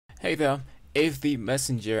Hey there, if the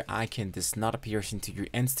messenger icon does not appear into your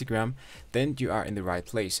Instagram, then you are in the right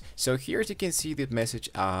place. So here as you can see the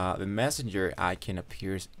messenger icon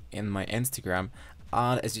appears in my Instagram,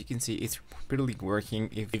 and as you can see it's pretty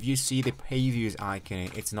working. If you see the page views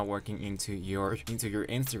icon, it's not working into your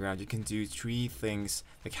Instagram. You can do 3 things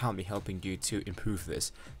that can be helping you to improve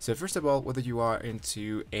this. So first of all, whether you are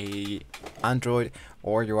into a Android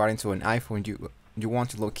or you are into an iPhone, you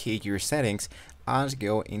want to locate your settings and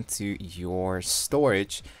go into your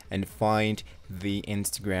storage and find the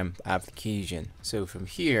Instagram application. So from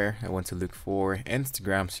here I want to look for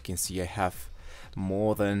Instagram. So you can see I have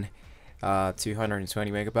more than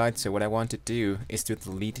 220 megabytes. So what I want to do is to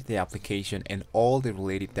delete the application and all the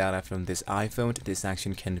related data from this iPhone. This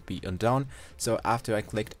action can be undone. So after I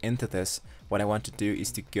clicked into this, what I want to do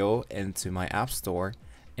is to go into my app store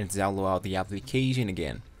and download out the application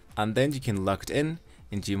again, and then you can log it in,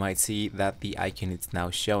 and you might see that the icon is now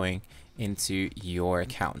showing into your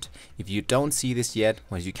account. If you don't see this yet,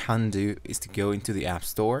 what you can do is to go into the App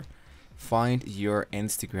Store, find your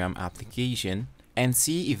Instagram application, and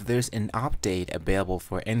see if there's an update available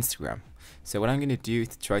for Instagram. So what I'm going to do is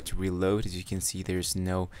to try to reload. As you can see, there's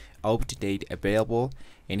no update available,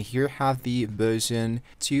 and here I have the version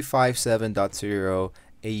 257.0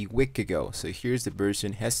 a week ago. So here's the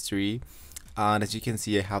version history. And as you can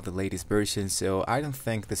see, I have the latest version, so I don't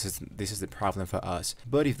think this is the problem for us.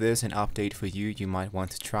 But if there's an update for you, you might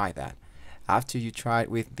want to try that. After you try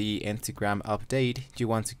it with the Instagram update, you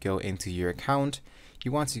want to go into your account.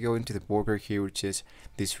 You want to go into the border here, which is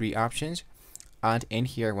these 3 options. And in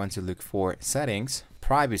here, I want to look for settings,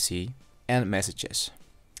 privacy, and messages.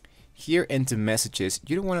 Here into messages,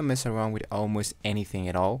 you don't want to mess around with almost anything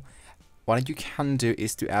at all. What you can do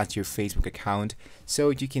is to add your Facebook account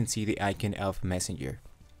so you can see the icon of Messenger.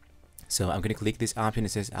 So I'm going to click this option.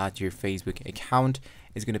 It says add your Facebook account.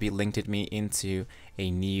 It's going to be linked me into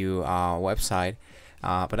a new website,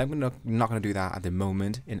 but I'm not going to do that at the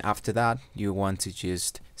moment. And after that, you want to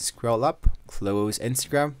just scroll up, close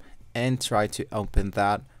Instagram, and try to open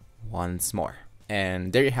that once more.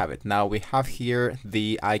 And there you have it. Now we have here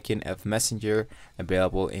the icon of Messenger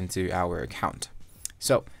available into our account.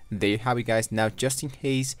 So there you have it, guys. Now just in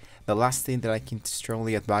case, the last thing that I can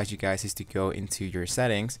strongly advise you guys is to go into your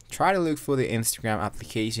settings, try to look for the Instagram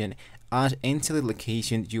application, and into the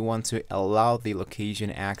location you want to allow the location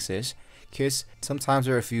access, because sometimes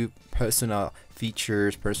there are a few personal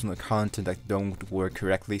features, personal content that don't work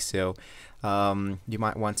correctly. So you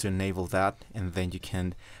might want to enable that, and then you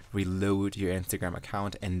can reload your Instagram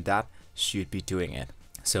account, and that should be doing it.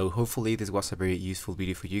 So hopefully this was a very useful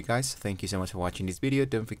video for you guys. Thank you so much for watching this video.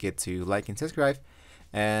 Don't forget to like and subscribe,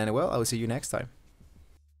 and well, I will see you next time.